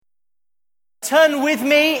turn with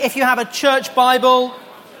me, if you have a church Bible,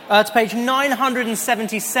 to page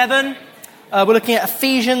 977. We're looking at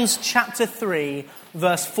Ephesians chapter 3,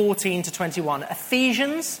 verse 14 to 21.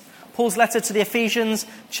 Ephesians, Paul's letter to the Ephesians,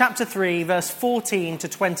 chapter 3, verse 14 to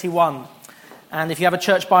 21. And if you have a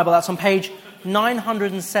church Bible, that's on page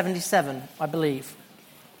 977, I believe.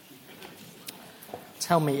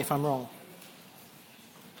 Tell me if I'm wrong.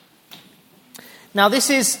 Now, this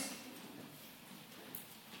is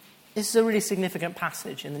a really significant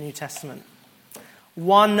passage in the New Testament.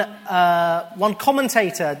 One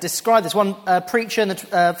commentator described this, one preacher,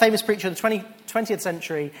 famous preacher of the 20th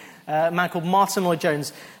century, a man called Martin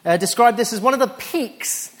Lloyd-Jones, described this as one of the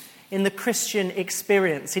peaks in the Christian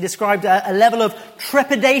experience. He described a level of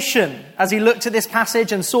trepidation as he looked at this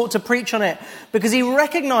passage and sought to preach on it, because he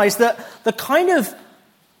recognized that the kind of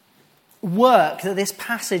work that this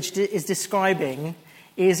passage is describing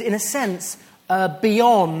is, in a sense,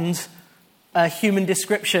 beyond human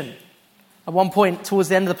description. At one point, towards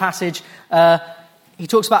the end of the passage, he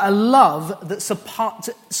talks about a love that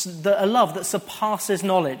surpasses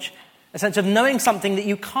knowledge, a sense of knowing something that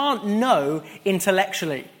you can't know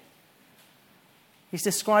intellectually. He's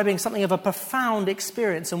describing something of a profound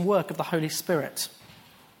experience and work of the Holy Spirit.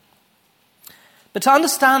 But to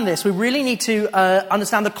understand this, we really need to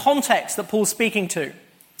understand the context that Paul's speaking to.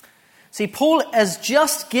 See, Paul has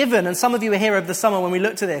just given, and some of you were here over the summer when we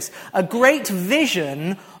looked at this, a great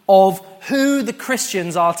vision of who the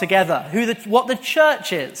Christians are together, what the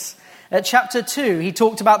church is. At chapter 2, he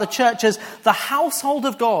talked about the church as the household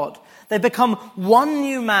of God. They've become one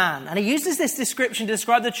new man. And he uses this description to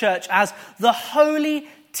describe the church as the holy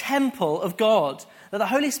temple of God, that the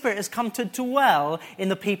Holy Spirit has come to dwell in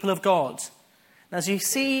the people of God. And as you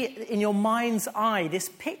see in your mind's eye this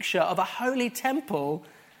picture of a holy temple,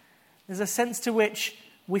 there's a sense to which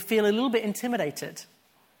we feel a little bit intimidated.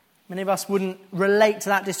 Many of us wouldn't relate to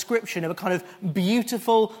that description of a kind of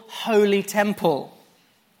beautiful, holy temple.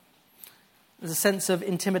 There's a sense of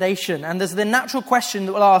intimidation. And there's the natural question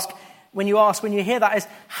that we'll ask when you hear that is,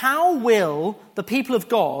 how will the people of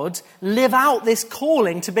God live out this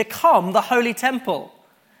calling to become the holy temple?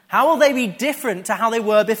 How will they be different to how they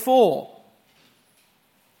were before?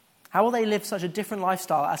 How will they live such a different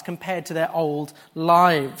lifestyle as compared to their old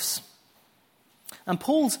lives? And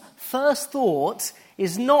Paul's first thought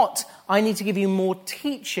is not, I need to give you more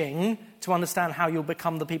teaching to understand how you'll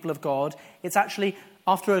become the people of God. It's actually,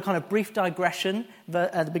 after a kind of brief digression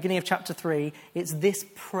at the beginning of chapter 3, it's this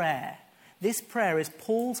prayer. This prayer is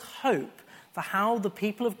Paul's hope for how the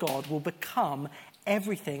people of God will become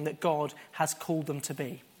everything that God has called them to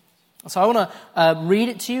be. So I want to read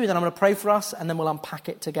it to you, then I'm going to pray for us, and then we'll unpack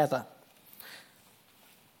it together.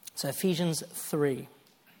 So Ephesians 3.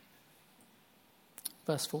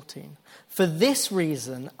 Verse 14. For this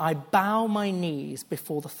reason I bow my knees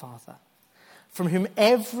before the Father, from whom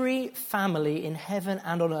every family in heaven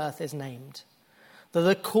and on earth is named, that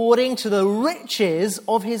according to the riches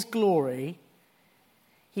of his glory,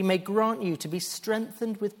 he may grant you to be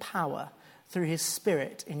strengthened with power through his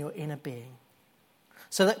Spirit in your inner being,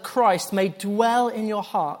 so that Christ may dwell in your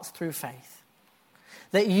hearts through faith,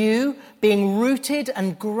 that you, being rooted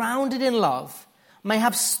and grounded in love, may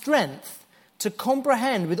have strength to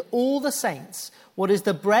comprehend with all the saints what is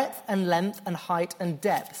the breadth and length and height and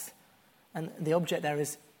depth. And the object there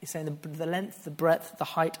is saying the length, the breadth, the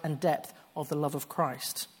height and depth of the love of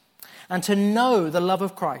Christ. And to know the love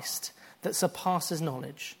of Christ that surpasses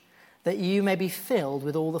knowledge, that you may be filled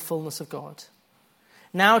with all the fullness of God.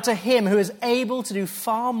 Now to him who is able to do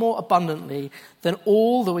far more abundantly than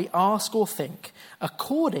all that we ask or think,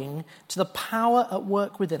 according to the power at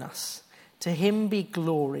work within us, to him be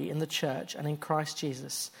glory in the church and in Christ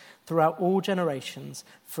Jesus throughout all generations,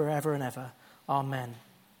 forever and ever. Amen.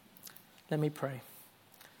 Let me pray.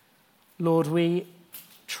 Lord, we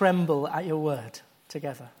tremble at your word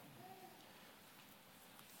together.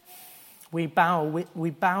 We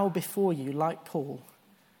bow before you like Paul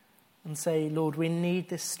and say, Lord, we need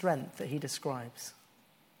this strength that he describes.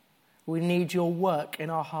 We need your work in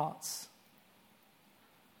our hearts.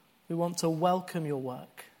 We want to welcome your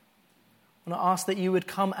work. And I ask that you would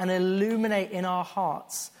come and illuminate in our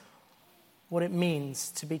hearts what it means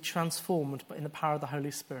to be transformed in the power of the Holy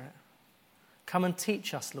Spirit. Come and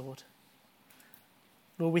teach us, Lord.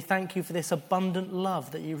 Lord, we thank you for this abundant love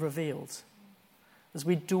that you've revealed. As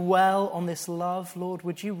we dwell on this love, Lord,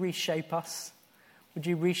 would you reshape us? Would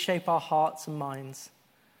you reshape our hearts and minds?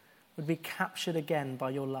 Would be captured again by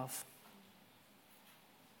your love.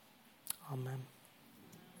 Amen.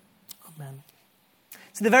 Amen.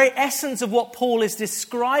 So the very essence of what Paul is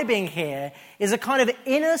describing here is a kind of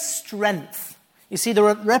inner strength. You see the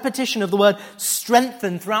repetition of the word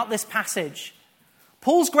strengthen throughout this passage.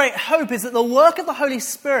 Paul's great hope is that the work of the Holy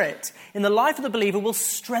Spirit in the life of the believer will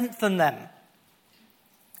strengthen them.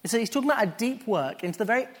 So he's talking about a deep work into the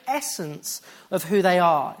very essence of who they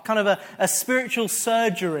are. Kind of a spiritual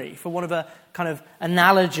surgery, for want of a kind of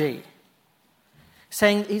analogy.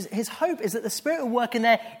 Saying his hope is that the Spirit will work in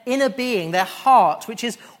their inner being, their heart, which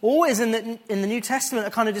is always in the New Testament a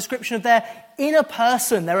kind of description of their inner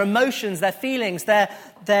person, their emotions, their feelings,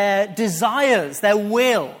 their desires, their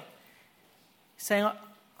will. Saying,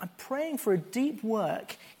 I'm praying for a deep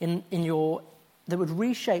work in your that would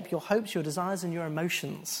reshape your hopes, your desires, and your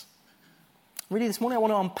emotions. Really, this morning I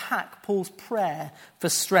want to unpack Paul's prayer for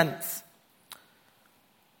strength.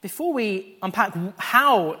 Before we unpack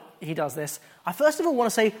how he does this, I first of all want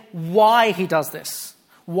to say why he does this.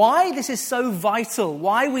 Why this is so vital.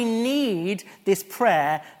 Why we need this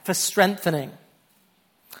prayer for strengthening.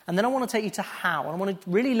 And then I want to take you to how. And I want to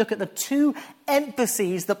really look at the two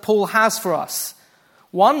emphases that Paul has for us.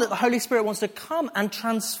 One, that the Holy Spirit wants to come and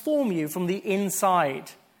transform you from the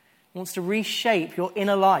inside. He wants to reshape your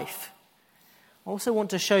inner life. I also want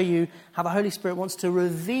to show you how the Holy Spirit wants to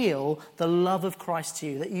reveal the love of Christ to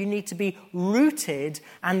you. That you need to be rooted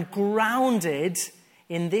and grounded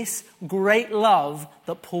in this great love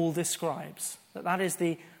that Paul describes. That is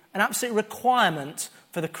an absolute requirement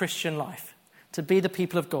for the Christian life. To be the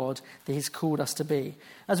people of God that he's called us to be.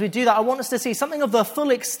 As we do that, I want us to see something of the full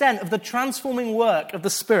extent of the transforming work of the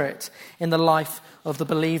Spirit in the life of the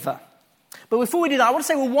believer. But before we do that, I want to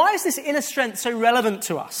say, well, why is this inner strength so relevant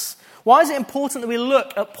to us? Why is it important that we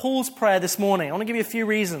look at Paul's prayer this morning? I want to give you a few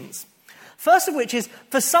reasons. First of which is,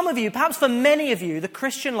 for some of you, perhaps for many of you, the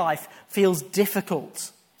Christian life feels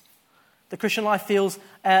difficult. The Christian life feels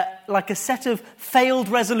like a set of failed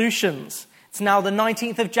resolutions. It's now the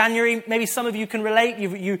 19th of January. Maybe some of you can relate.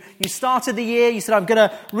 You started the year. You said, I'm going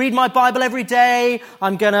to read my Bible every day.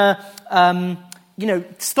 I'm going to,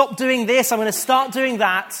 stop doing this. I'm going to start doing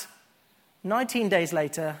that. 19 days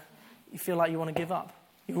later, you feel like you want to give up.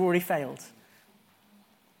 You've already failed.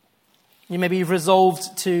 Maybe you've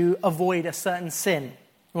resolved to avoid a certain sin.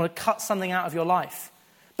 You want to cut something out of your life.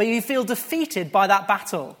 But you feel defeated by that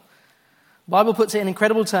battle. The Bible puts it in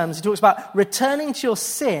incredible terms. He talks about returning to your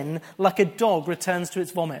sin like a dog returns to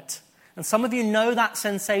its vomit. And some of you know that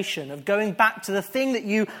sensation of going back to the thing that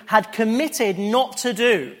you had committed not to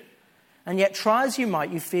do. And yet, try as you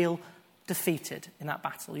might, you feel defeated in that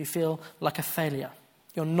battle. You feel like a failure.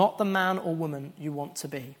 You're not the man or woman you want to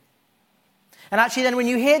be. And actually then when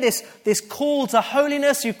you hear this call to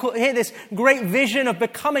holiness, you hear this great vision of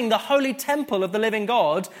becoming the holy temple of the living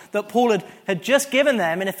God that Paul had just given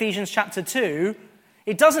them in Ephesians chapter 2,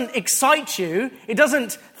 it doesn't excite you, it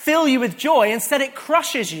doesn't fill you with joy, instead it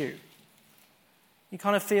crushes you. You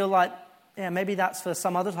kind of feel like, yeah, maybe that's for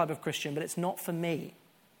some other type of Christian, but it's not for me.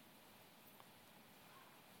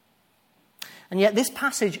 And yet this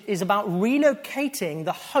passage is about relocating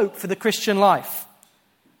the hope for the Christian life.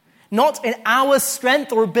 Not in our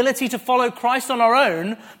strength or ability to follow Christ on our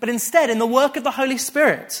own, but instead in the work of the Holy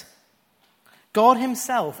Spirit. God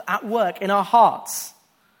himself at work in our hearts.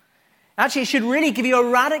 Actually, it should really give you a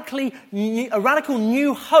radical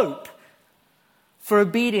new hope for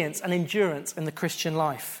obedience and endurance in the Christian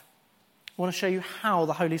life. I want to show you how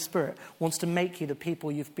the Holy Spirit wants to make you the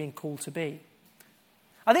people you've been called to be.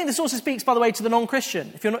 I think this also speaks, by the way, to the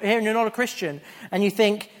non-Christian. If you're not here and you're not a Christian, and you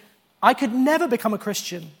think, I could never become a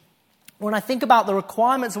Christian. When I think about the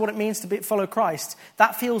requirements of what it means to follow Christ,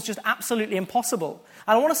 that feels just absolutely impossible.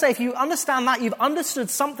 And I want to say, if you understand that, you've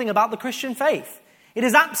understood something about the Christian faith. It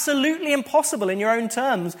is absolutely impossible in your own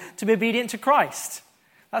terms to be obedient to Christ.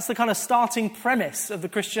 That's the kind of starting premise of the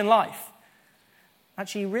Christian life.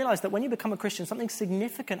 Actually, you realize that when you become a Christian, something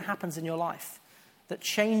significant happens in your life that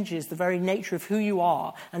changes the very nature of who you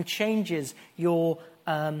are and changes your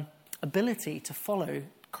ability to follow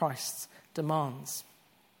Christ's demands.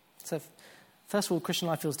 So, first of all, Christian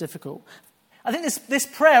life feels difficult. I think this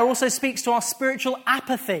prayer also speaks to our spiritual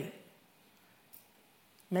apathy.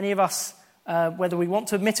 Many of us, whether we want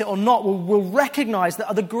to admit it or not, will recognize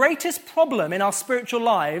that the greatest problem in our spiritual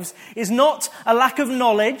lives is not a lack of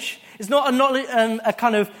knowledge, it's not a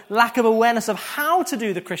kind of lack of awareness of how to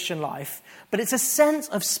do the Christian life, but it's a sense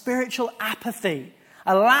of spiritual apathy,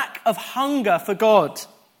 a lack of hunger for God.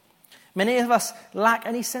 Many of us lack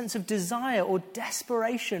any sense of desire or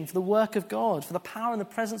desperation for the work of God, for the power and the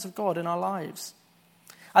presence of God in our lives.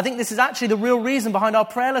 I think this is actually the real reason behind our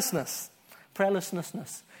prayerlessness.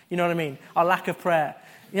 Prayerlessness, you know what I mean? Our lack of prayer.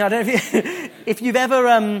 You know, I don't know if you've ever,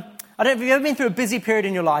 I I don't know if you've ever been through a busy period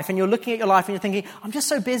in your life and you're looking at your life and you're thinking, I'm just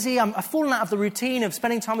so busy, I've fallen out of the routine of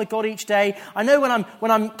spending time with God each day. I know when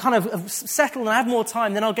I'm kind of settled and I have more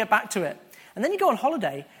time, then I'll get back to it. And then you go on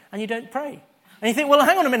holiday and you don't pray. And you think, well,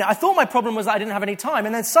 hang on a minute, I thought my problem was that I didn't have any time,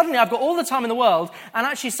 and then suddenly I've got all the time in the world, and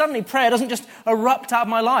actually suddenly prayer doesn't just erupt out of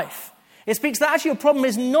my life. It speaks that actually your problem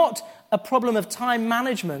is not a problem of time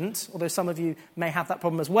management, although some of you may have that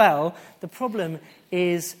problem as well. The problem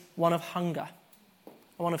is one of hunger,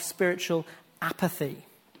 one of spiritual apathy.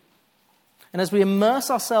 And as we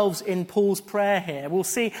immerse ourselves in Paul's prayer here, we'll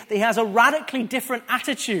see that he has a radically different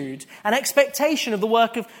attitude and expectation of the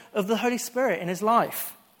work of the Holy Spirit in his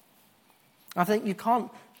life. I think you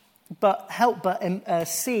can't help but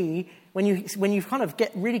see when you kind of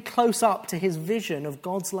get really close up to his vision of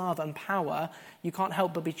God's love and power, you can't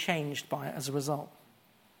help but be changed by it as a result.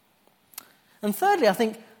 And thirdly, I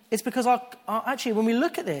think it's because actually when we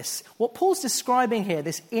look at this, what Paul's describing here,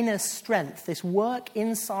 this inner strength, this work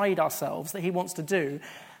inside ourselves that he wants to do,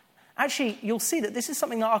 actually you'll see that this is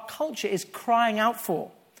something that our culture is crying out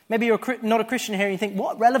for. Maybe you're not a Christian here and you think,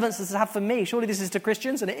 what relevance does this have for me? Surely this is to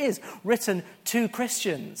Christians, and it is written to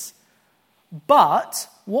Christians. But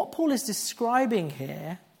what Paul is describing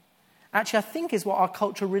here, actually I think is what our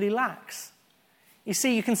culture really lacks. You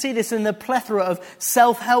see, you can see this in the plethora of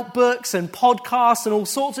self-help books and podcasts and all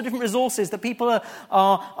sorts of different resources that people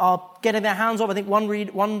are getting their hands on. I think one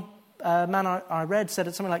man I read said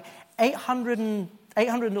it's something like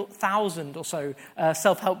 800,000 or so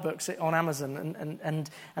self-help books on Amazon, and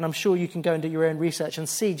I'm sure you can go and do your own research and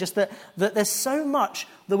see just that there's so much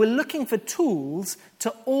that we're looking for tools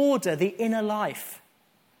to order the inner life.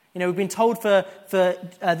 You know, we've been told for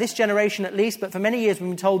this generation at least, but for many years we've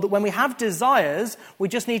been told that when we have desires, we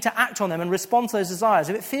just need to act on them and respond to those desires.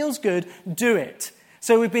 If it feels good, do it.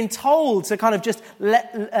 So we've been told to kind of just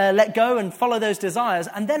let go and follow those desires.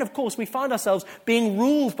 And then, of course, we find ourselves being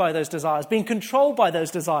ruled by those desires, being controlled by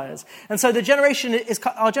those desires. And so our generation is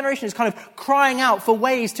kind of crying out for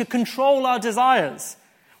ways to control our desires,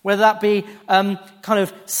 whether that be kind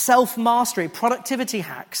of self-mastery, productivity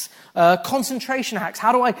hacks, concentration hacks.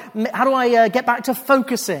 How do I get back to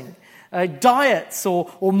focusing? Diets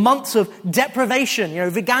or months of deprivation,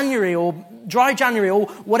 veganuary or dry January or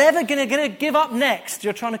whatever going to give up next.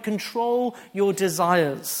 You're trying to control your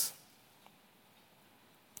desires.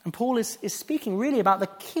 And Paul is speaking really about the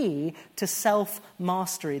key to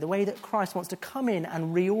self-mastery, the way that Christ wants to come in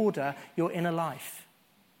and reorder your inner life.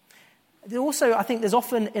 Also, I think there's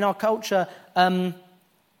often in our culture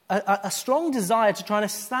a strong desire to try and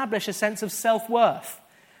establish a sense of self-worth,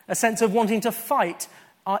 a sense of wanting to fight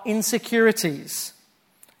our insecurities.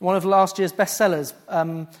 One of last year's bestsellers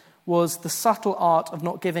was The Subtle Art of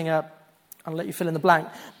Not Giving Up. I'll let you fill in the blank.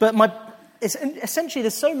 But essentially,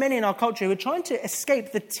 there's so many in our culture who are trying to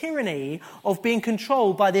escape the tyranny of being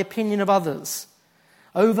controlled by the opinion of others,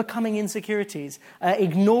 overcoming insecurities,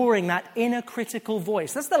 ignoring that inner critical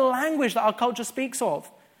voice. That's the language that our culture speaks of.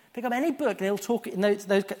 Pick up any book, and it'll talk in those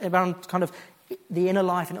around kind of the inner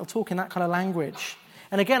life, and it'll talk in that kind of language.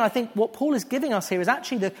 And again, I think what Paul is giving us here is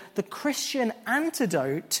actually the Christian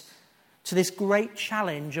antidote to this great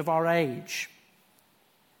challenge of our age.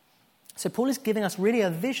 So Paul is giving us really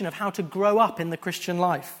a vision of how to grow up in the Christian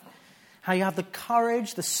life, how you have the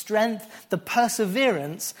courage, the strength, the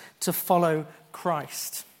perseverance to follow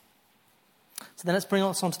Christ. So then let's bring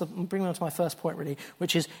on to my first point, really,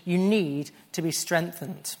 which is you need to be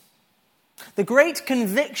strengthened. The great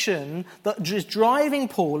conviction that is driving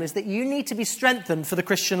Paul is that you need to be strengthened for the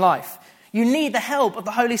Christian life. You need the help of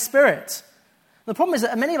the Holy Spirit. The problem is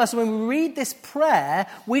that many of us, when we read this prayer,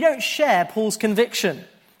 we don't share Paul's conviction. You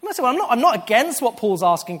might say, well, I'm not against what Paul's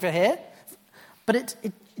asking for here, but it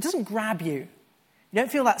doesn't grab you. You don't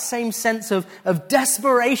feel that same sense of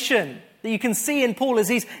desperation that you can see in Paul as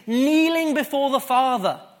he's kneeling before the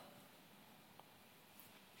Father.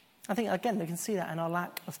 I think, again, we can see that in our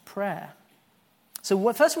lack of prayer. So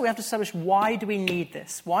first of all, we have to establish, why do we need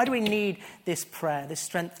this? Why do we need this prayer, this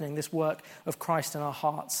strengthening, this work of Christ in our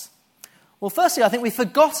hearts? Well, firstly, I think we've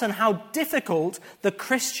forgotten how difficult the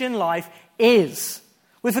Christian life is.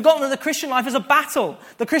 We've forgotten that the Christian life is a battle.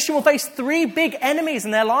 The Christian will face 3 big enemies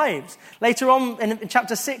in their lives. Later on in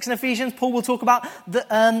chapter 6 in Ephesians, Paul will talk about the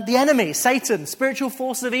enemy, Satan, spiritual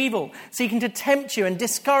forces of evil, seeking to tempt you and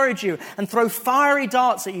discourage you and throw fiery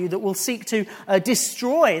darts at you that will seek to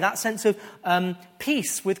destroy that sense of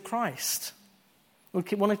peace with Christ. We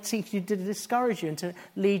want to seek you to discourage you and to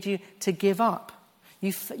lead you to give up.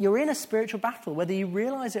 You're in a spiritual battle, whether you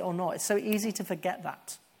realize it or not. It's so easy to forget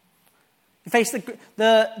that. You face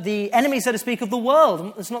the enemy, so to speak, of the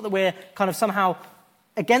world. It's not that we're kind of somehow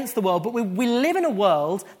against the world, but we live in a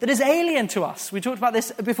world that is alien to us. We talked about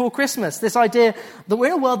this before Christmas, this idea that we're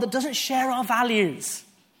in a world that doesn't share our values.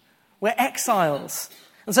 We're exiles.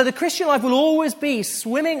 And so the Christian life will always be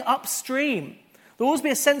swimming upstream. There'll always be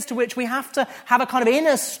a sense to which we have to have a kind of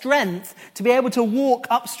inner strength to be able to walk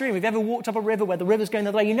upstream. If you've ever walked up a river where the river's going the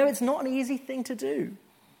other way, you know it's not an easy thing to do.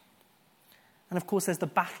 And of course, there's the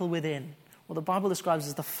battle within, what the Bible describes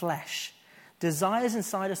as the flesh. Desires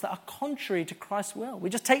inside us that are contrary to Christ's will.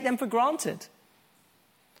 We just take them for granted.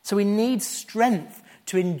 So we need strength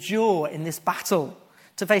to endure in this battle,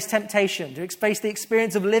 to face temptation, to face the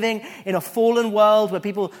experience of living in a fallen world where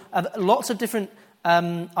people have lots of different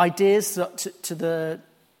ideas to the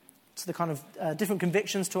kind of different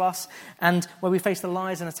convictions to us, and where we face the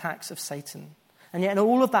lies and attacks of Satan. And yet in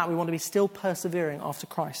all of that, we want to be still persevering after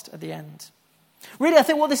Christ at the end. Really, I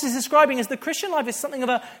think what this is describing is the Christian life is something of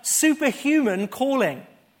a superhuman calling.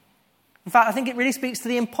 In fact, I think it really speaks to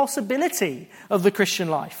the impossibility of the Christian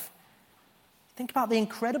life. Think about the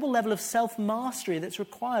incredible level of self-mastery that's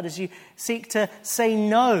required as you seek to say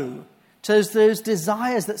no to those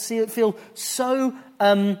desires that feel so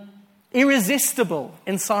irresistible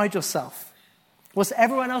inside yourself, whilst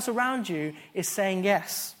everyone else around you is saying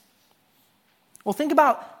yes. Or think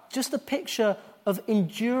about just the picture of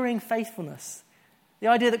enduring faithfulness. The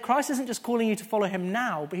idea that Christ isn't just calling you to follow him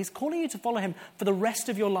now, but he's calling you to follow him for the rest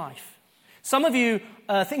of your life. Some of you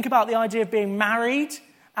think about the idea of being married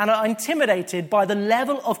and are intimidated by the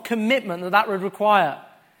level of commitment that would require.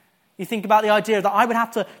 You think about the idea that I would have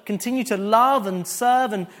to continue to love and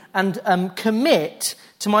serve and commit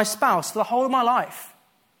to my spouse for the whole of my life.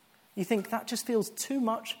 You think that just feels too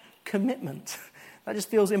much commitment. That just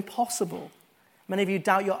feels impossible. Many of you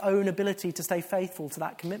doubt your own ability to stay faithful to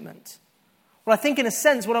that commitment. Well, I think in a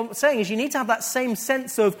sense, what I'm saying is you need to have that same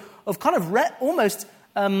sense of kind of almost,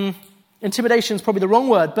 intimidation is probably the wrong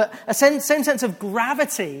word, but a same sense of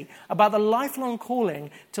gravity about the lifelong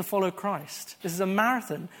calling to follow Christ. This is a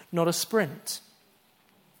marathon, not a sprint.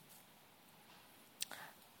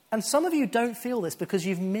 And some of you don't feel this because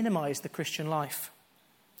you've minimized the Christian life.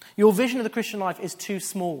 Your vision of the Christian life is too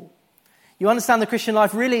small. You understand the Christian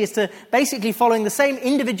life really is to basically following the same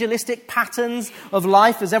individualistic patterns of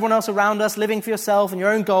life as everyone else around us, living for yourself and your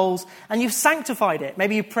own goals, and you've sanctified it.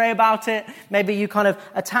 Maybe you pray about it, maybe you kind of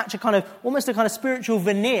attach almost a kind of spiritual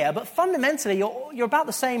veneer, but fundamentally you're about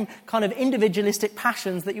the same kind of individualistic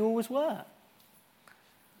passions that you always were.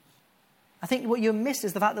 I think what you missed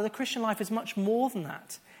is the fact that the Christian life is much more than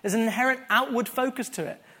that. There's an inherent outward focus to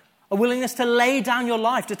it, a willingness to lay down your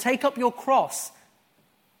life, to take up your cross,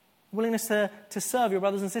 willingness to serve your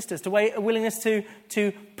brothers and sisters, a willingness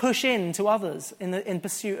to push in to others in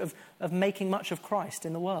pursuit of making much of Christ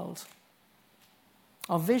in the world.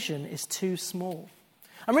 Our vision is too small.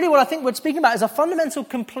 And really what I think we're speaking about is a fundamental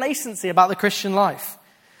complacency about the Christian life.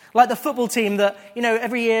 Like the football team that,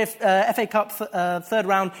 every year, FA Cup third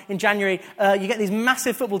round in January, you get these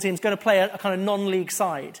massive football teams going to play a kind of non-league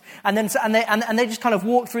side. And they just kind of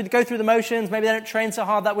go through the motions, maybe they don't train so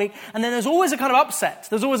hard that week. And then there's always a kind of upset.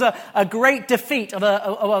 There's always a great defeat of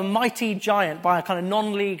a mighty giant by a kind of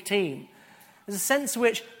non-league team. There's a sense in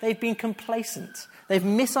which they've been complacent. They've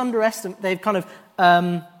underestimated,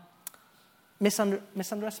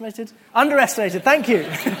 thank you.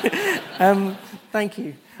 Thank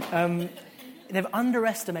you. They've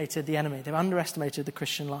underestimated the enemy. They've underestimated the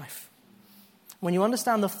Christian life. When you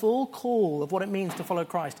understand the full call of what it means to follow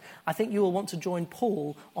Christ, I think you will want to join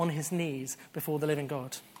Paul on his knees before the living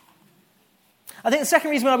God. I think the second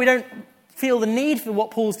reason why we don't feel the need for what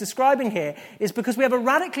Paul's describing here is because we have a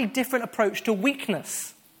radically different approach to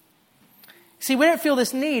weakness. See, we don't feel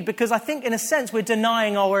this need because I think, in a sense, we're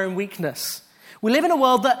denying our own weakness. We live in a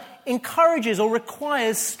world that encourages or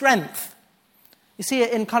requires strength. You see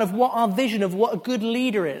it in kind of what our vision of what a good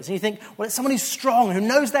leader is. And you think, well, it's someone who's strong, who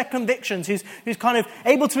knows their convictions, who's kind of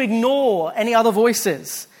able to ignore any other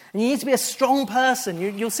voices. And you need to be a strong person.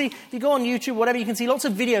 You'll see, if you go on YouTube, whatever, you can see lots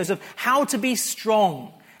of videos of how to be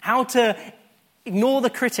strong, how to ignore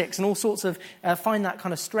the critics and all sorts of, find that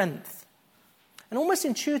kind of strength. And almost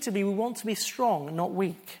intuitively, we want to be strong and not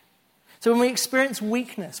weak. So when we experience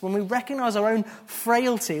weakness, when we recognize our own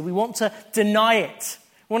frailty, we want to deny it.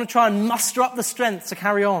 We want to try and muster up the strength to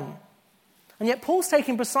carry on. And yet Paul's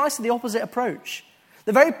taking precisely the opposite approach.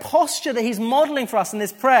 The very posture that he's modeling for us in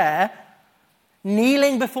this prayer,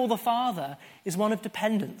 kneeling before the Father, is one of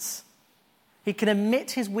dependence. He can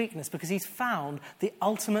admit his weakness because he's found the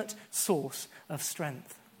ultimate source of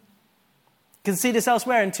strength. You can see this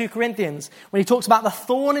elsewhere in 2 Corinthians when he talks about the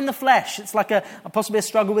thorn in the flesh. It's like possibly a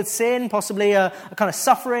struggle with sin, possibly a kind of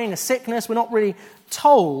suffering, a sickness. We're not really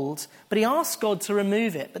told, but he asks God to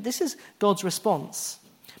remove it. But this is God's response.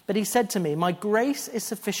 But he said to me, my grace is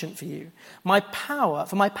sufficient for you. My power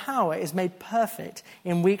is made perfect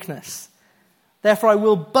in weakness. Therefore I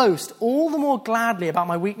will boast all the more gladly about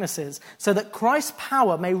my weaknesses, so that Christ's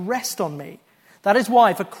power may rest on me. That is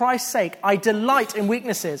why, for Christ's sake, I delight in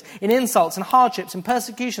weaknesses, in insults and hardships, in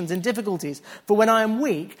persecutions, in difficulties. For when I am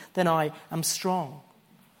weak, then I am strong.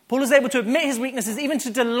 Paul is able to admit his weaknesses, even to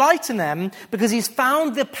delight in them, because he's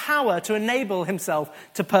found the power to enable himself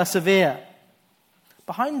to persevere.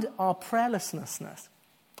 Behind our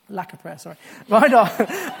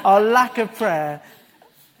lack of prayer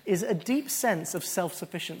is a deep sense of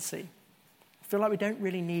self-sufficiency. I feel like we don't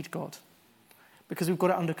really need God because we've got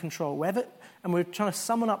it under control. And we're trying to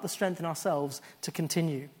summon up the strength in ourselves to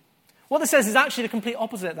continue. What this says is actually the complete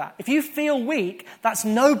opposite of that. If you feel weak, that's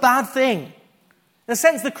no bad thing. In a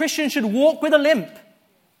sense, the Christian should walk with a limp.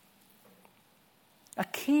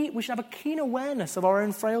 We should have a keen awareness of our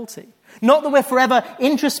own frailty. Not that we're forever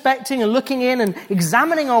introspecting and looking in and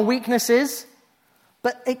examining our weaknesses,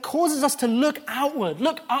 but it causes us to look outward,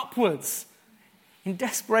 look upwards in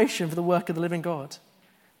desperation for the work of the living God.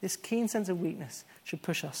 This keen sense of weakness should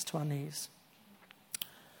push us to our knees.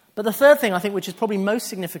 But the third thing, I think, which is probably most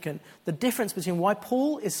significant, the difference between why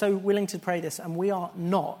Paul is so willing to pray this and we are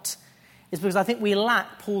not, is because I think we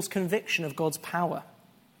lack Paul's conviction of God's power.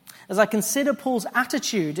 As I consider Paul's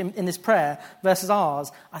attitude in this prayer versus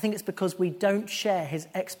ours, I think it's because we don't share his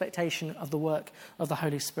expectation of the work of the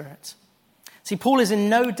Holy Spirit. See, Paul is in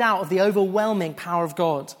no doubt of the overwhelming power of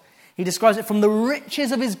God. He describes it from the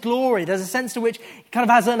riches of his glory. There's a sense to which he kind of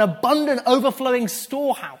has an abundant, overflowing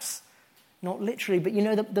storehouse. Not literally, but you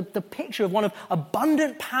know, the picture of one of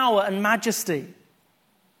abundant power and majesty.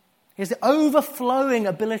 He has the overflowing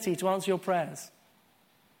ability to answer your prayers.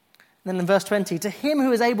 And then in verse 20, to him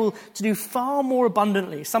who is able to do far more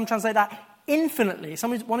abundantly, some translate that infinitely,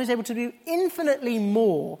 one who's able to do infinitely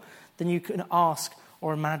more than you can ask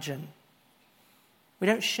or imagine. We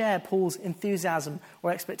don't share Paul's enthusiasm or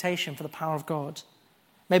expectation for the power of God.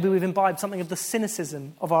 Maybe we've imbibed something of the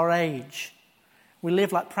cynicism of our age. We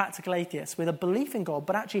live like practical atheists with a belief in God,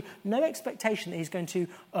 but actually no expectation that he's going to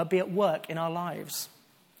be at work in our lives.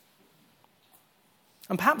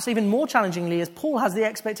 And perhaps even more challengingly is Paul has the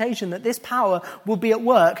expectation that this power will be at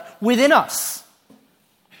work within us.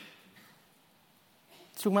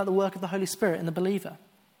 He's talking about the work of the Holy Spirit in the believer.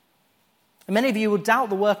 And many of you will doubt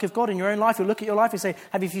the work of God in your own life. You'll look at your life and say,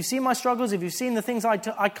 if you've seen my struggles, if you've seen the things I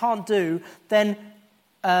can't do, then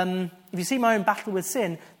if you see my own battle with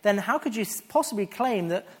sin, then how could you possibly claim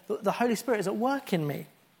that the Holy Spirit is at work in me?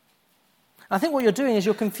 I think what you're doing is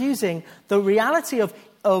you're confusing the reality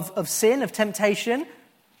of sin, of temptation,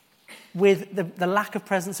 with the lack of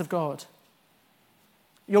presence of God.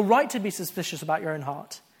 You're right to be suspicious about your own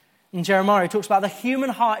heart. In Jeremiah, he talks about the human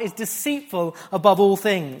heart is deceitful above all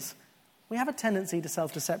things. We have a tendency to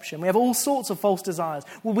self-deception. We have all sorts of false desires.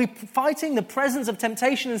 We'll be fighting the presence of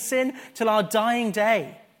temptation and sin till our dying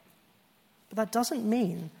day. But that doesn't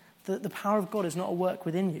mean that the power of God is not at work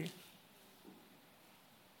within you.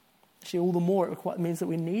 Actually, all the more it means that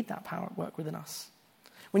we need that power at work within us.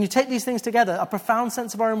 When you take these things together, a profound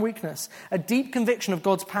sense of our own weakness, a deep conviction of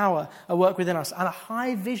God's power at work within us, and a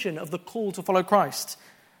high vision of the call to follow Christ,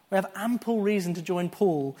 we have ample reason to join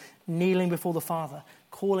Paul kneeling before the Father,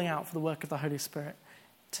 calling out for the work of the Holy Spirit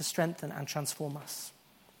to strengthen and transform us.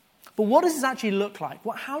 But what does this actually look like?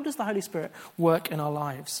 How does the Holy Spirit work in our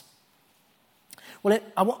lives? Well,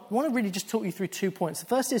 I want to really just talk you through 2 points. The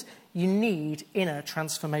first is you need inner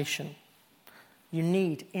transformation. You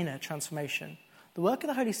need inner transformation. The work of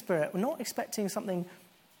the Holy Spirit, we're not expecting something,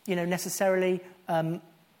 necessarily kind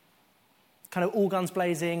of all guns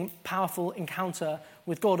blazing, powerful encounter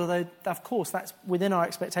with God, although, of course, that's within our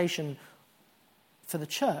expectation for the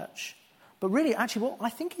church. But really, actually, what I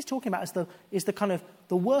think he's talking about is the kind of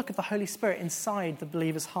the work of the Holy Spirit inside the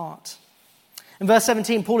believer's heart. In verse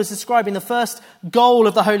 17, Paul is describing the first goal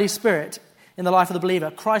of the Holy Spirit in the life of the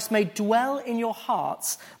believer. Christ may dwell in your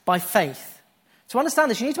hearts by faith. To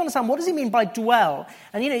understand this, you need to understand, what does he mean by dwell?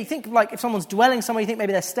 And, you think like if someone's dwelling somewhere, you think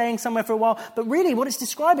maybe they're staying somewhere for a while. But really what it's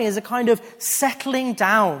describing is a kind of settling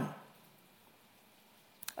down,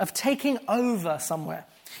 of taking over somewhere.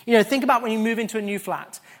 Think about when you move into a new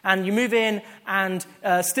flat and you move in and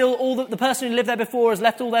still all the person who lived there before has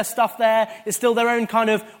left all their stuff there. It's still their own kind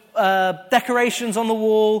of decorations on the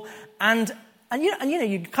wall. And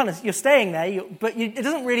you're staying there, but it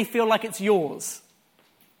doesn't really feel like it's yours.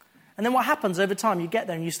 And then what happens over time? You get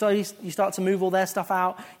there and you start to move all their stuff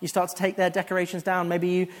out. You start to take their decorations down. Maybe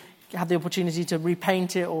you have the opportunity to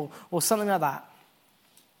repaint it or something like that.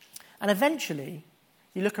 And eventually,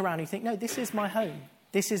 you look around and you think, no, this is my home.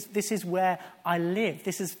 This is where I live.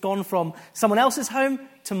 This has gone from someone else's home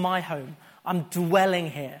to my home. I'm dwelling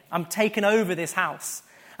here. I'm taking over this house.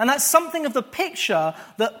 And that's something of the picture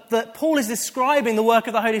that Paul is describing the work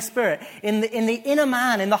of the Holy Spirit in the inner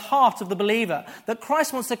man, in the heart of the believer. That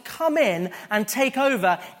Christ wants to come in and take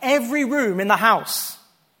over every room in the house.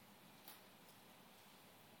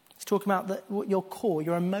 He's talking about your core,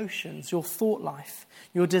 your emotions, your thought life,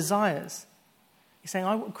 your desires. He's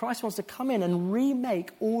saying Christ wants to come in and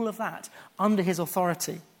remake all of that under his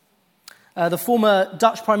authority. The former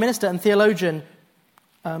Dutch Prime Minister and theologian,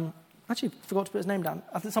 actually forgot to put his name down.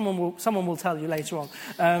 I think someone will tell you later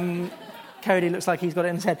on. Cody looks like he's got it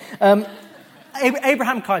in his head.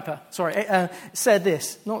 Abraham Kuyper, said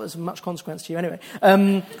this. Not that there's much consequence to you anyway.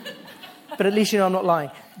 But at least you know I'm not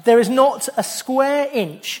lying. There is not a square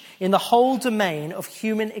inch in the whole domain of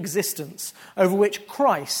human existence over which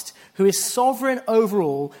Christ, who is sovereign over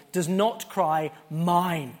all, does not cry,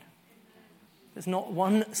 mine. There's not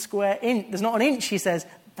one square inch. There's not an inch, he says,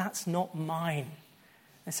 that's not mine.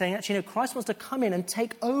 And saying, actually, Christ wants to come in and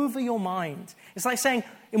take over your mind. It's like saying,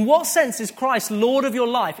 in what sense is Christ Lord of your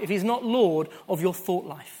life if he's not Lord of your thought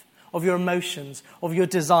life, of your emotions, of your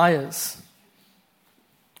desires?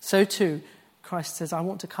 So too, Christ says, I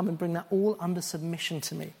want to come and bring that all under submission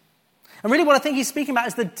to me. And really what I think he's speaking about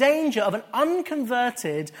is the danger of an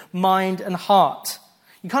unconverted mind and heart.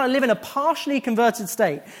 You kind of live in a partially converted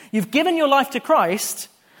state. You've given your life to Christ,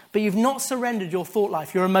 but you've not surrendered your thought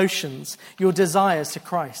life, your emotions, your desires to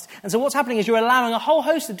Christ. And so what's happening is you're allowing a whole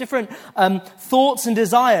host of different thoughts and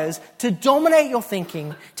desires to dominate your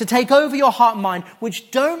thinking, to take over your heart and mind, which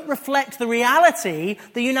don't reflect the reality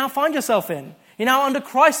that you now find yourself in. You're now under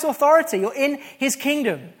Christ's authority. You're in his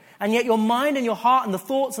kingdom. And yet your mind and your heart and the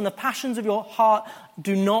thoughts and the passions of your heart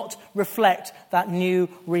do not reflect that new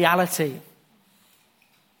reality.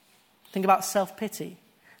 Think about self-pity.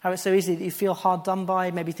 How it's so easy that you feel hard done by,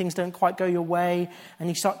 maybe things don't quite go your way, and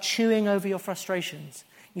you start chewing over your frustrations.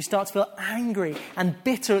 You start to feel angry and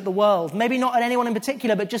bitter at the world. Maybe not at anyone in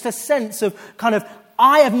particular, but just a sense of kind of,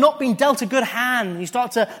 I have not been dealt a good hand. You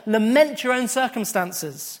start to lament your own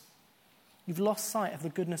circumstances. You've lost sight of the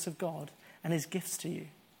goodness of God and his gifts to you.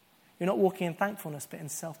 You're not walking in thankfulness, but in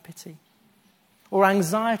self-pity. Or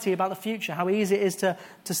anxiety about the future, how easy it is to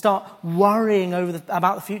start worrying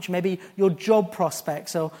about the future. Maybe your job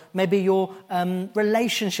prospects, or maybe your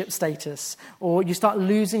relationship status, or you start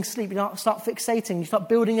losing sleep, you start fixating, you start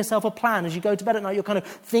building yourself a plan. As you go to bed at night, you're kind of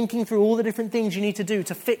thinking through all the different things you need to do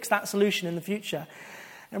to fix that solution in the future.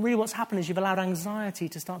 And really what's happened is you've allowed anxiety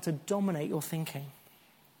to start to dominate your thinking.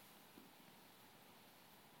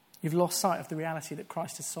 You've lost sight of the reality that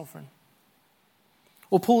Christ is sovereign.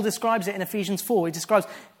 Or Paul describes it in Ephesians 4. He describes,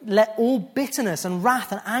 let all bitterness and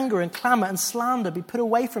wrath and anger and clamour and slander be put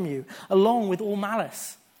away from you, along with all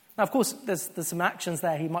malice. Now, of course, there's some actions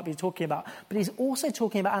there he might be talking about, but he's also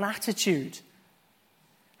talking about an attitude.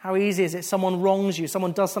 How easy is it someone wrongs you,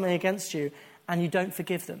 someone does something against you, and you don't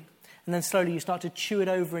forgive them. And then slowly you start to chew it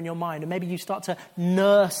over in your mind, and maybe you start to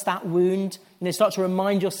nurse that wound, start to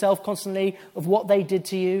remind yourself constantly of what they did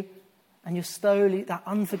to you. And you're slowly, that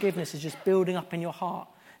unforgiveness is just building up in your heart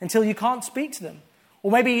until you can't speak to them.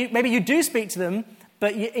 Or maybe you do speak to them,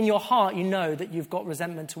 but in your heart you know that you've got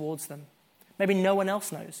resentment towards them. Maybe no one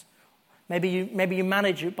else knows. Maybe you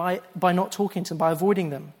manage it by not talking to them, by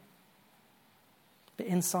avoiding them. But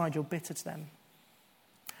inside you're bitter to them.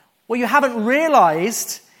 What you haven't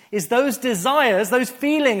realized is those desires, those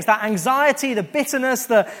feelings, that anxiety, the bitterness,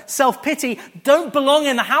 the self-pity don't belong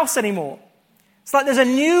in the house anymore. It's like there's a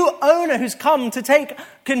new owner who's come to take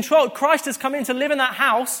control. Christ has come in to live in that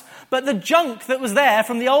house, but the junk that was there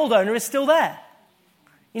from the old owner is still there.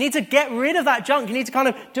 You need to get rid of that junk. You need to kind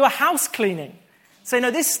of do a house cleaning. Say, no,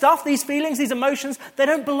 this stuff, these feelings, these emotions, they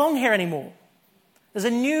don't belong here anymore. There's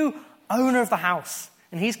a new owner of the house,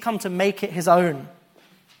 and he's come to make it his own.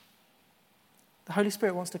 The Holy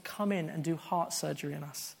Spirit wants to come in and do heart surgery in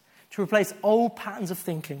us, to replace old patterns of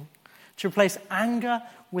thinking, to replace anger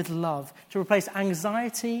with love, to replace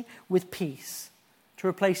anxiety with peace, to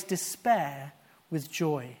replace despair with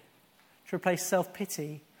joy, to replace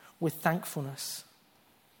self-pity with thankfulness.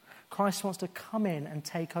 Christ wants to come in and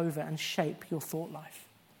take over and shape your thought life.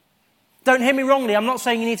 Don't hear me wrongly. I'm not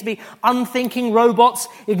saying you need to be unthinking robots,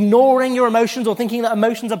 ignoring your emotions or thinking that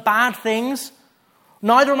emotions are bad things.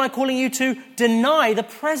 Neither am I calling you to deny the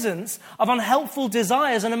presence of unhelpful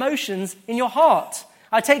desires and emotions in your heart.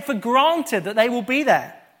 I take for granted that they will be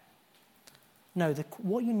there. No,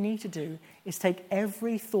 what you need to do is take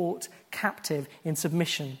every thought captive in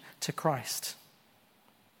submission to Christ.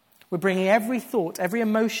 We're bringing every thought, every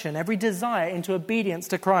emotion, every desire into obedience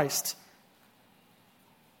to Christ.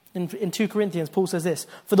 In 2 Corinthians, Paul says this,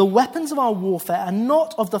 "For the weapons of our warfare are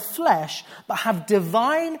not of the flesh, but have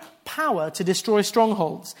divine power to destroy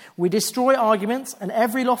strongholds. We destroy arguments and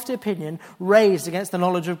every lofty opinion raised against the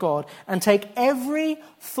knowledge of God, and take every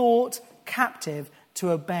thought captive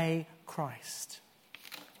to obey Christ."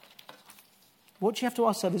 What you have to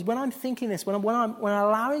ask yourself is, when I'm thinking this, when I'm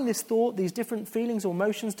allowing this thought, these different feelings or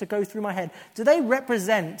emotions to go through my head, do they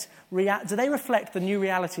reflect the new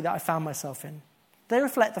reality that I found myself in? Do they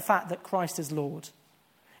reflect the fact that Christ is Lord?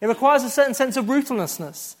 It requires a certain sense of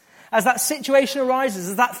ruthlessness. As that situation arises,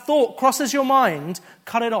 as that thought crosses your mind,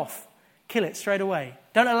 cut it off. Kill it straight away.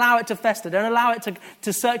 Don't allow it to fester. Don't allow it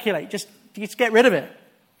to circulate. Just get rid of it.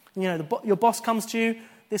 Your boss comes to you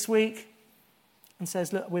this week and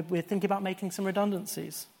says, "Look, we're thinking about making some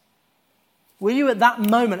redundancies." Will you at that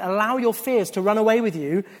moment allow your fears to run away with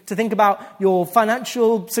you, to think about your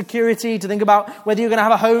financial security, to think about whether you're going to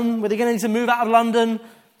have a home, whether you're going to need to move out of London?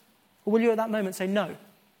 Or will you at that moment say, "No,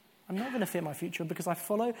 I'm not going to fear my future because I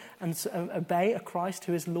follow and obey a Christ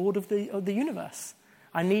who is Lord of the universe.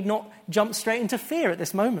 I need not jump straight into fear at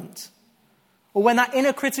this moment." Or when that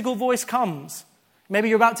inner critical voice comes, maybe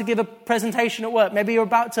you're about to give a presentation at work, maybe you're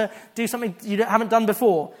about to do something you haven't done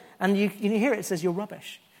before, and you hear it says, "You're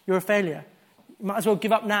rubbish, you're a failure. You might as well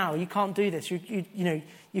give up now. You can't do this.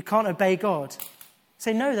 You can't obey God."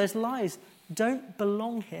 Say, "No, those lies don't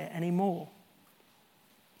belong here anymore."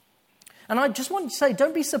 And I just want to say,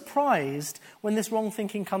 don't be surprised when this wrong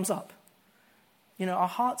thinking comes up. Our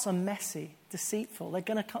hearts are messy, deceitful. They're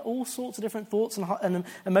going to all sorts of different thoughts and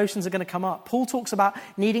emotions are going to come up. Paul talks about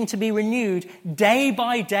needing to be renewed day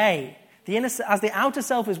by day. As the outer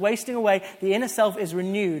self is wasting away, the inner self is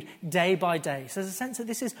renewed day by day. So there's a sense that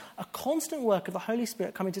this is a constant work of the Holy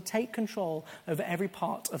Spirit coming to take control over every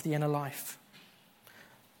part of the inner life.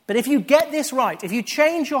 But if you get this right, if you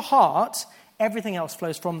change your heart, everything else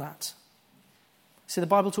flows from that. So the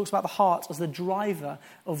Bible talks about the heart as the driver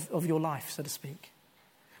of your life, so to speak.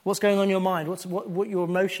 What's going on in your mind, what your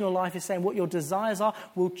emotional life is saying, what your desires are,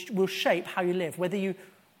 will shape how you live, whether you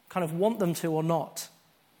kind of want them to or not.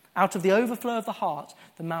 Out of the overflow of the heart,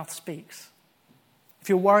 the mouth speaks. If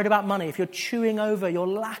you're worried about money, if you're chewing over your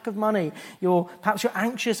lack of money, perhaps you're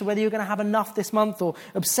anxious whether you're going to have enough this month or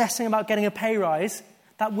obsessing about getting a pay rise,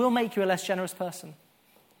 that will make you a less generous person.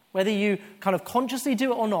 Whether you kind of consciously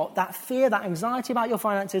do it or not, that fear, that anxiety about your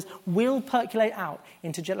finances will percolate out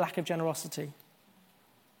into lack of generosity.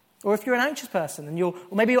 Or if you're an anxious person and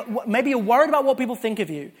maybe you're worried about what people think of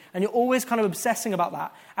you and you're always kind of obsessing about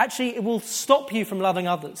that, actually it will stop you from loving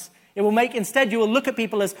others. It will instead you will look at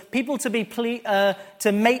people as people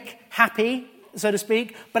to make happy, so to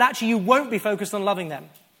speak, but actually you won't be focused on loving them.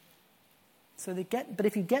 But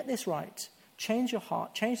if you get this right, change your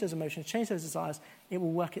heart, change those emotions, change those desires, it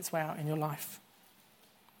will work its way out in your life.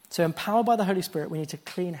 So empowered by the Holy Spirit, we need to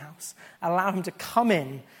clean house, allow him to come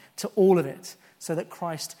in to all of it so that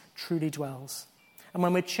Christ truly dwells. And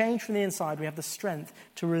when we're changed from the inside, we have the strength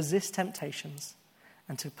to resist temptations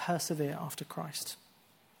and to persevere after Christ.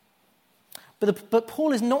 But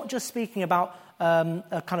Paul is not just speaking about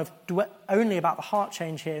only about the heart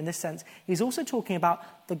change here in this sense. He's also talking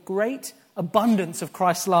about the great abundance of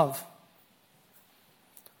Christ's love.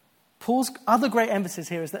 Paul's other great emphasis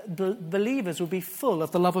here is that believers will be full of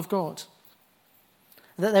the love of God,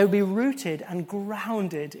 that they will be rooted and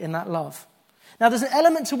grounded in that love. Now, there's an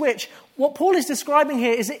element to which what Paul is describing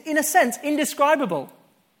here is, in a sense, indescribable.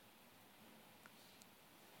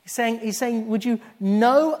 He's saying, would you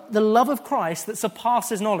know the love of Christ that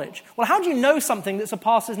surpasses knowledge? Well, how do you know something that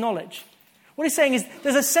surpasses knowledge? What he's saying is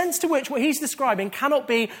there's a sense to which what he's describing cannot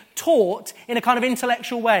be taught in a kind of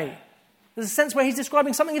intellectual way. There's a sense where he's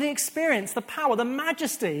describing something of the experience, the power, the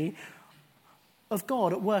majesty of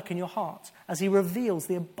God at work in your heart as he reveals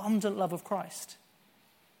the abundant love of Christ.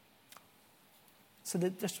 So I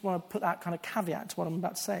just want to put that kind of caveat to what I'm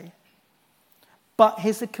about to say. But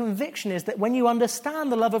the conviction is that when you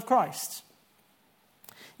understand the love of Christ,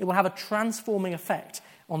 it will have a transforming effect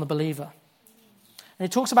on the believer. And he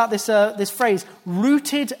talks about this phrase,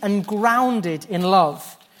 rooted and grounded in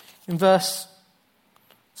love, in verse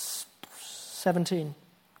 17.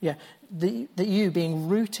 Yeah, that you being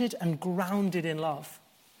rooted and grounded in love.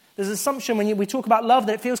 There's an assumption when we talk about love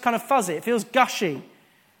that it feels kind of fuzzy, it feels gushy.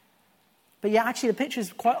 But yeah, actually the picture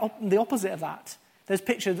is quite the opposite of that those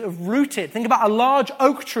pictures of rooted. Think about a large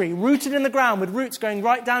oak tree rooted in the ground with roots going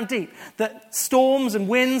right down deep, that storms and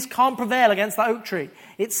winds can't prevail against that oak tree.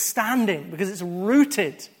 It's standing because it's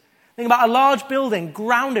rooted. Think about a large building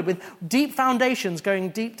grounded with deep foundations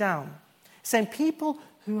going deep down. Saying people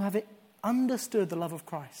who have understood the love of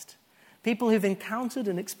Christ, people who've encountered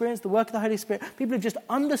and experienced the work of the Holy Spirit, people who've just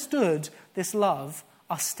understood this love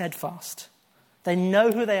are steadfast. They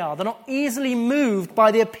know who they are. They're not easily moved by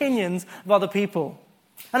the opinions of other people.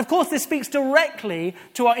 And of course, this speaks directly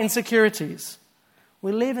to our insecurities.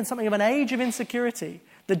 We live in something of an age of insecurity,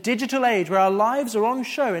 the digital age where our lives are on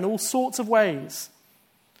show in all sorts of ways.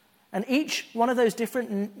 And each one of those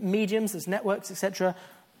different mediums, there's networks, etc.,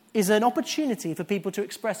 is an opportunity for people to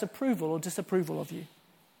express approval or disapproval of you.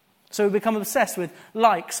 So we become obsessed with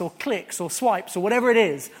likes or clicks or swipes or whatever it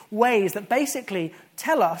is, ways that basically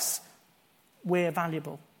tell us we're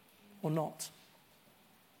valuable or not.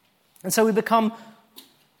 And so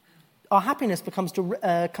our happiness becomes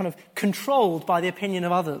kind of controlled by the opinion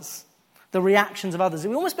of others, the reactions of others. It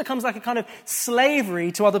almost becomes like a kind of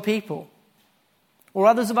slavery to other people. Or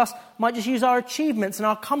others of us might just use our achievements and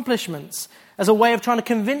our accomplishments as a way of trying to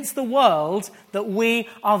convince the world that we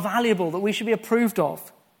are valuable, that we should be approved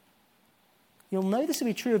of. You'll know this will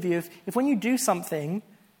be true of you if when you do something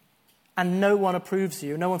and no one approves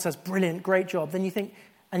you, no one says, brilliant, great job, then you think,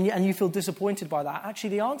 and you feel disappointed by that.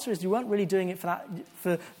 Actually, the answer is you weren't really doing it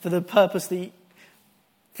for the purpose,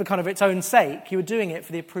 for kind of its own sake. You were doing it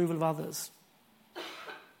for the approval of others.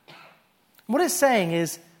 And what it's saying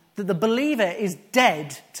is that the believer is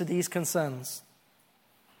dead to these concerns.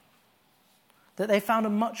 That they found a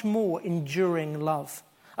much more enduring love,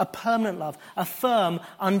 a permanent love, a firm,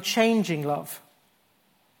 unchanging love.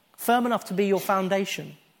 Firm enough to be your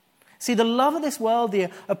foundation. See, the love of this world, the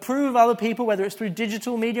approval of other people, whether it's through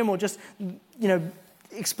digital medium or just,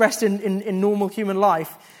 expressed in normal human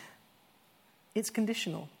life, it's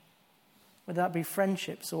conditional. Whether that be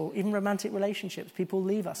friendships or even romantic relationships, people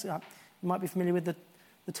leave us. You might be familiar with the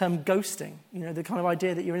term ghosting, the kind of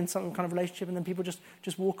idea that you're in some kind of relationship and then people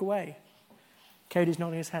just walk away. Cody's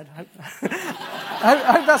nodding his head.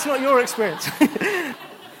 I hope that's not your experience.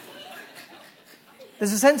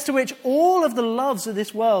 There's a sense to which all of the loves of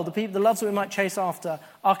this world, the loves that we might chase after,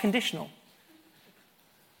 are conditional.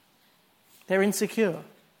 They're insecure.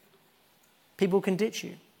 People can ditch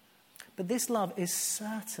you. But this love is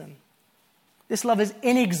certain. This love is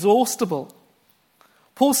inexhaustible.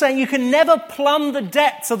 Paul's saying you can never plumb the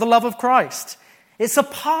depths of the love of Christ. It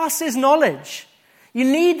surpasses knowledge. You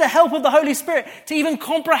need the help of the Holy Spirit to even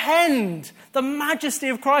comprehend the majesty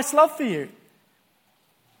of Christ's love for you.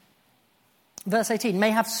 Verse 18,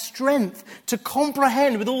 may have strength to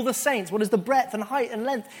comprehend with all the saints what is the breadth and height and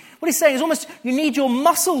length. What he's saying is almost you need your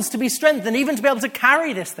muscles to be strengthened even to be able to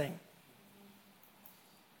carry this thing.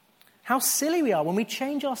 How silly we are when we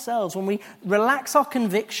change ourselves, when we relax our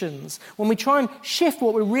convictions, when we try and shift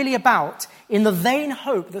what we're really about in the vain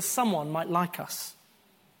hope that someone might like us.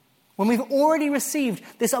 When we've already received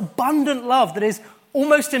this abundant love that is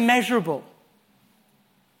almost immeasurable.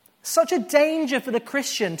 Such a danger for the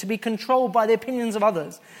Christian to be controlled by the opinions of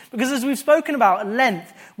others. Because as we've spoken about at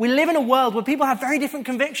length, we live in a world where people have very different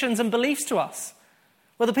convictions and beliefs to us.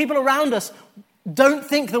 Where the people around us don't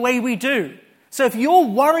think the way we do. So if you're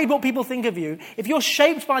worried what people think of you, if you're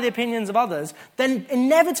shaped by the opinions of others, then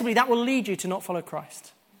inevitably that will lead you to not follow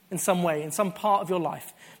Christ in some way, in some part of your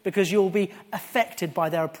life. Because you'll be affected by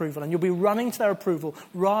their approval and you'll be running to their approval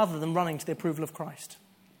rather than running to the approval of Christ.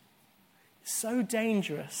 So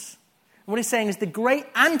dangerous. And what he's saying is the great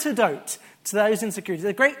antidote to those insecurities,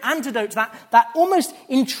 the great antidote to that almost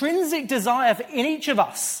intrinsic desire in each of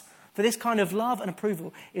us for this kind of love and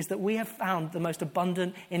approval is that we have found the most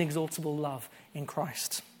abundant, inexhaustible love in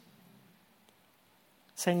Christ.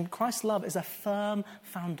 Saying Christ's love is a firm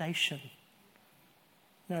foundation.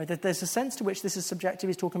 There's a sense to which this is subjective,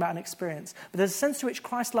 he's talking about an experience, but there's a sense to which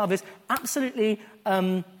Christ's love is absolutely...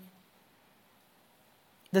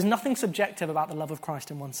 There's nothing subjective about the love of Christ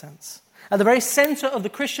in one sense. At the very center of the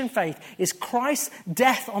Christian faith is Christ's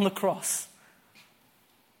death on the cross.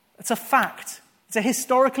 It's a fact. It's a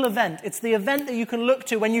historical event. It's the event that you can look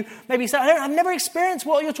to when you maybe say, I've never experienced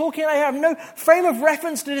what you're talking about here. I have no frame of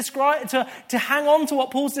reference to describe, to hang on to what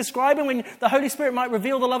Paul's describing when the Holy Spirit might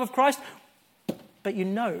reveal the love of Christ. But you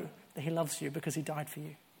know that he loves you because he died for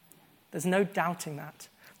you. There's no doubting that.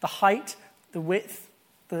 The height, the width,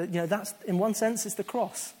 that's in one sense it's the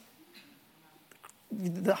cross.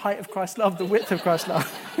 The height of Christ's love, the width of Christ's love.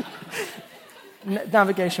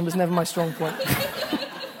 Navigation was never my strong point.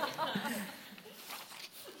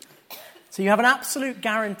 So you have an absolute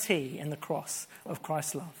guarantee in the cross of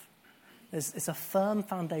Christ's love. It's a firm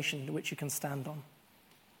foundation which you can stand on.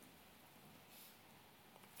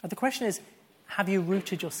 And the question is, have you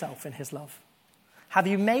rooted yourself in his love? Have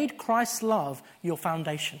you made Christ's love your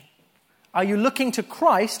foundation? Are you looking to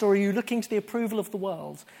Christ, or are you looking to the approval of the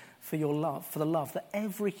world for your love, for the love that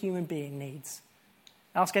every human being needs?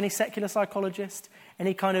 Ask any secular psychologist,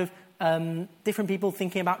 any kind of different people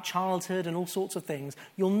thinking about childhood and all sorts of things.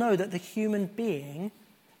 You'll know that the human being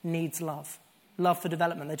needs love. Love for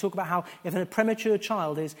development. They talk about how if a premature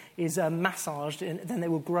child is massaged, then they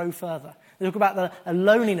will grow further. They talk about a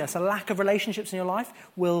loneliness, a lack of relationships in your life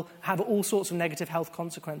will have all sorts of negative health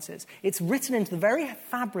consequences. It's written into the very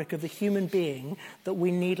fabric of the human being that we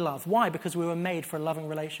need love. Why? Because we were made for a loving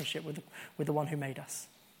relationship with the one who made us.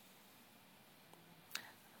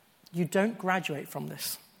 You don't graduate from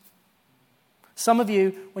this. Some of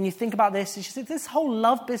you, when you think about this, you say, this whole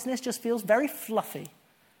love business just feels very fluffy.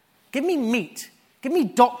 Give me meat. Give me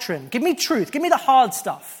doctrine. Give me truth. Give me the hard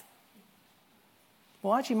stuff.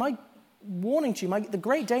 Well, actually, my warning to you, the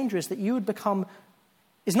great danger is that you would become,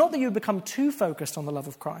 is not that you would become too focused on the love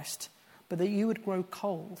of Christ, but that you would grow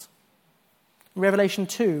cold. In Revelation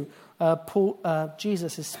 2,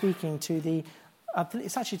 Jesus is speaking to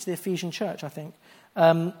it's actually to the Ephesian church, I think.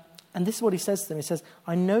 And this is what he says to them. He says,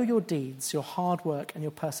 I know your deeds, your hard work, and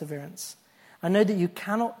your perseverance. I know that you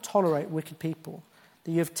cannot tolerate wicked people,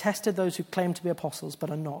 that you have tested those who claim to be apostles but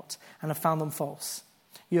are not, and have found them false.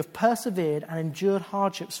 You have persevered and endured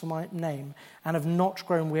hardships for my name, and have not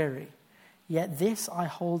grown weary. Yet this I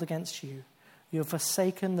hold against you. You have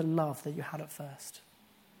forsaken the love that you had at first.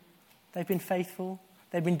 They've been faithful.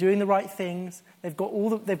 They've been doing the right things. They've got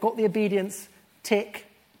the obedience tick.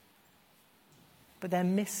 But they're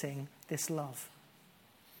missing this love.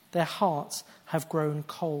 Their hearts have grown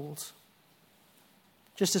cold.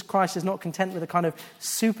 Just as Christ is not content with a kind of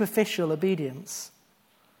superficial obedience,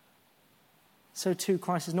 so too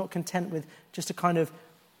Christ is not content with just a kind of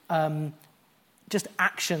just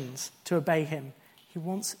actions to obey him. He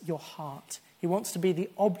wants your heart. He wants to be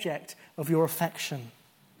the object of your affection.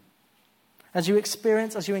 As you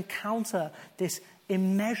encounter this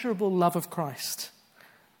immeasurable love of Christ,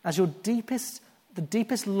 as the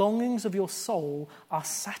deepest longings of your soul are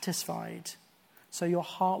satisfied, so your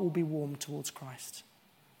heart will be warmed towards Christ.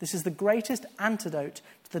 This is the greatest antidote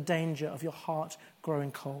to the danger of your heart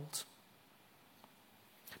growing cold.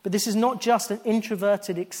 But this is not just an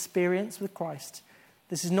introverted experience with Christ.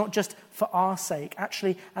 This is not just for our sake.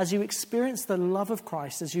 Actually, as you experience the love of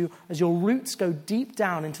Christ, as your roots go deep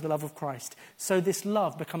down into the love of Christ, so this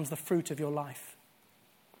love becomes the fruit of your life.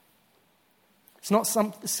 It's not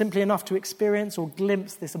simply enough to experience or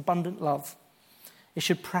glimpse this abundant love. It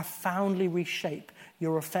should profoundly reshape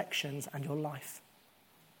your affections and your life.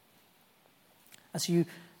 As you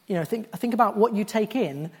think about what you take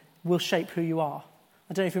in will shape who you are.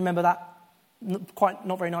 I don't know if you remember that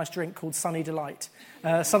not very nice drink called Sunny Delight.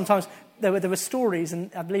 Sometimes there were stories,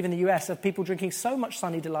 and I believe in the US, of people drinking so much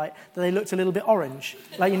Sunny Delight that they looked a little bit orange.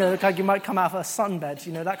 Like you might come out of a sunbed,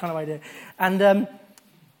 that kind of idea. And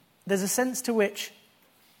there's a sense to which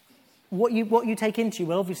what you take into you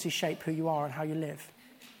will obviously shape who you are and how you live.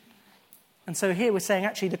 And so here we're saying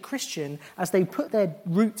actually the Christian, as they put their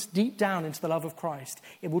roots deep down into the love of Christ,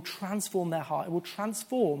 it will transform their heart. It will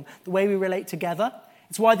transform the way we relate together.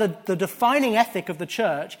 It's why the defining ethic of the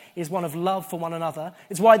church is one of love for one another.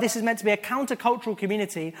 It's why this is meant to be a countercultural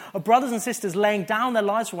community of brothers and sisters laying down their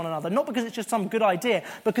lives for one another, not because it's just some good idea,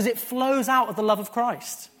 because it flows out of the love of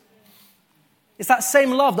Christ. It's that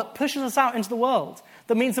same love that pushes us out into the world,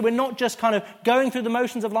 that means that we're not just kind of going through the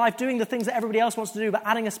motions of life, doing the things that everybody else wants to do, but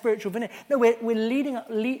adding a spiritual vinegar. No, we're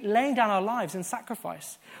laying down our lives in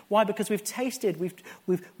sacrifice. Why? Because we've tasted,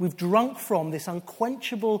 we've drunk from this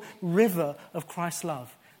unquenchable river of Christ's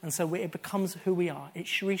love. And so it becomes who we are. It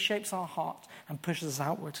reshapes our heart and pushes us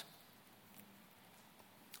outward.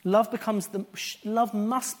 Love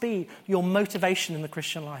must be your motivation in the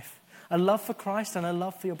Christian life. A love for Christ and a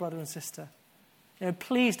love for your brother and sister.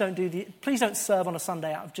 Please don't serve on a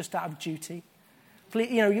Sunday out of duty.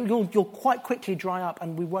 Please, you'll quite quickly dry up,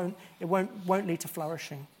 and it won't lead to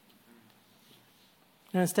flourishing.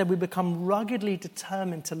 And instead, we become ruggedly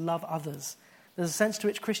determined to love others. There's a sense to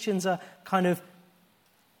which Christians are kind of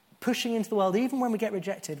pushing into the world. Even when we get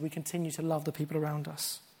rejected, we continue to love the people around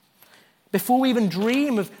us. Before we even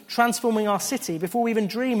dream of transforming our city, before we even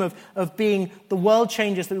dream of being the world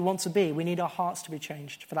changers that we want to be, we need our hearts to be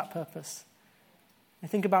changed for that purpose. And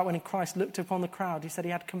think about when Christ looked upon the crowd, he said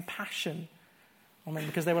he had compassion on them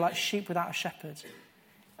because they were like sheep without a shepherd.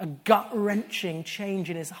 A gut-wrenching change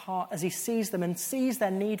in his heart as he sees them and sees their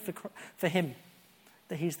need for him,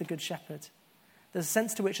 that he's the good shepherd. There's a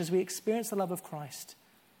sense to which, as we experience the love of Christ,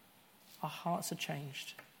 our hearts are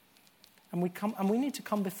changed. And we need to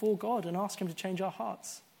come before God and ask him to change our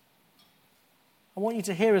hearts. I want you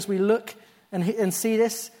to hear, as we look and see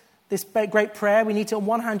this great prayer, we need to on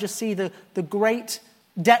one hand just see the great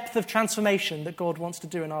depth of transformation that God wants to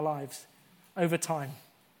do in our lives over time.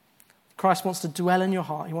 Christ wants to dwell in your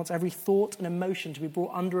heart. He wants every thought and emotion to be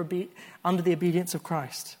brought under the obedience of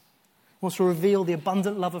Christ. He wants to reveal the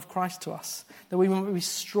abundant love of Christ to us, that we might be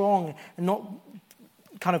strong and not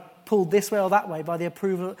kind of pulled this way or that way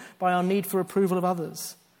by our need for approval of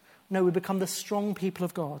others. No, we become the strong people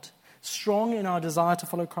of God, strong in our desire to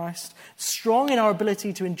follow Christ, strong in our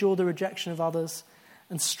ability to endure the rejection of others,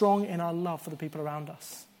 and strong in our love for the people around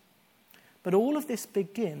us. But all of this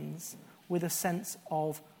begins with a sense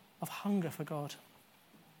of hunger for God.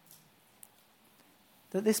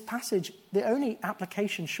 That this passage, the only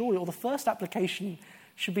application surely, or the first application,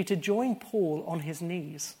 should be to join Paul on his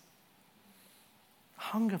knees.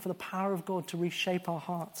 Hunger for the power of God to reshape our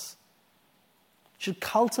hearts. Should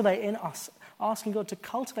cultivate in us, asking God to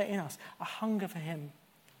cultivate in us a hunger for him.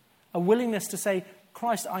 A willingness to say,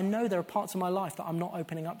 Christ, I know there are parts of my life that I'm not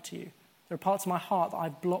opening up to you. There are parts of my heart that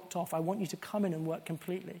I've blocked off. I want you to come in and work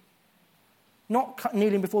completely. Not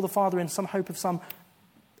kneeling before the Father in some hope of some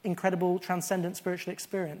incredible transcendent spiritual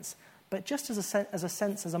experience, but just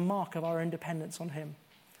as a mark of our independence on him,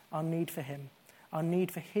 our need for him, our need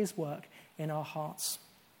for his work in our hearts.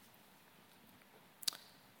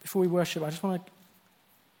 Before we worship, I just want to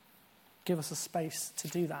give us a space to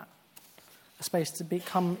do that, a space to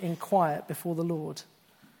become in quiet before the Lord.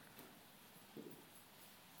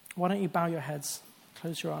 Why don't you bow your heads,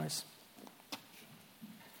 close your eyes.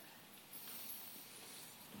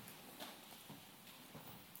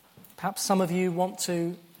 Perhaps some of you want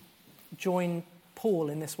to join Paul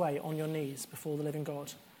in this way, on your knees before the living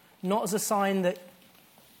God. Not as a sign that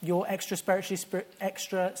you're extra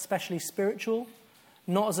specially spiritual,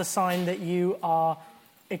 not as a sign that you are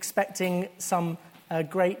expecting some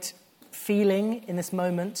great feeling in this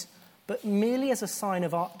moment, but merely as a sign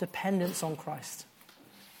of our dependence on Christ,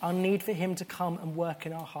 our need for him to come and work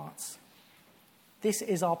in our hearts. This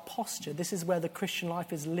is our posture. This is where the Christian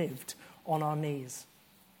life is lived, on our knees.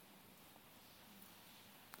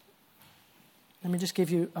 Let me just give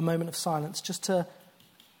you a moment of silence just to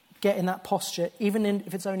get in that posture, even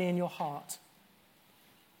if it's only in your heart.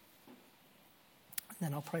 And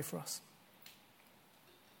then I'll pray for us.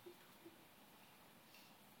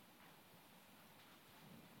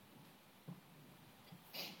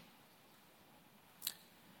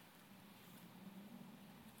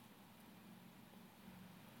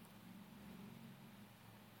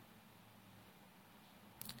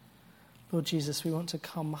 Lord Jesus, we want to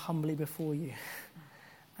come humbly before you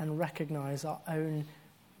and recognize our own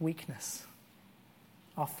weakness,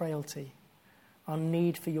 our frailty, our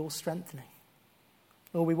need for your strengthening.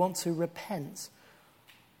 Lord, we want to repent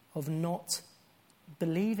of not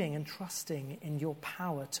believing and trusting in your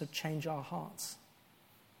power to change our hearts.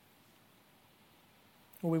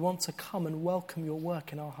 Lord, we want to come and welcome your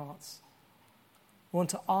work in our hearts. We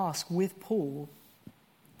want to ask with Paul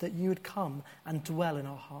that you would come and dwell in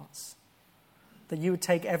our hearts. That you would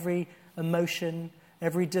take every emotion,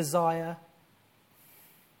 every desire,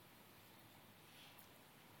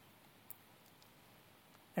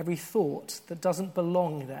 every thought that doesn't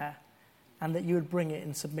belong there, and that you would bring it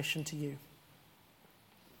in submission to you.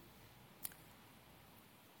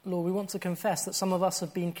 Lord, we want to confess that some of us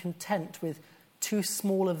have been content with too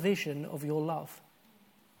small a vision of your love.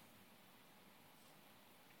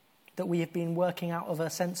 That we have been working out of a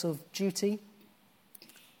sense of duty,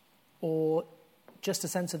 or just a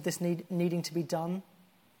sense of this needing to be done.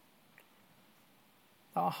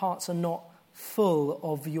 Our hearts are not full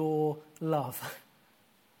of your love.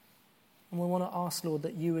 And we want to ask, Lord,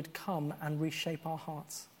 that you would come and reshape our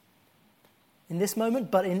hearts. In this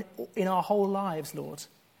moment, but in our whole lives, Lord,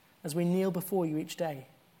 as we kneel before you each day,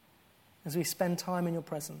 as we spend time in your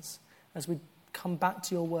presence, as we come back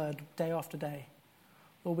to your word day after day.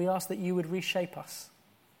 Lord, we ask that you would reshape us,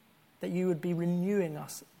 that you would be renewing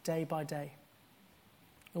us day by day.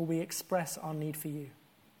 Lord, we express our need for you.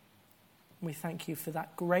 We thank you for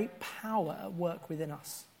that great power at work within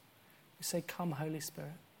us. We say, come, Holy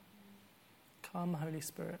Spirit. Come, Holy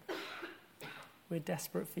Spirit. We're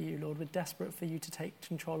desperate for you, Lord. We're desperate for you to take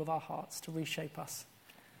control of our hearts, to reshape us,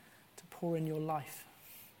 to pour in your life.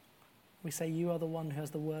 We say you are the one who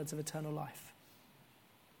has the words of eternal life.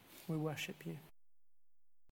 We worship you.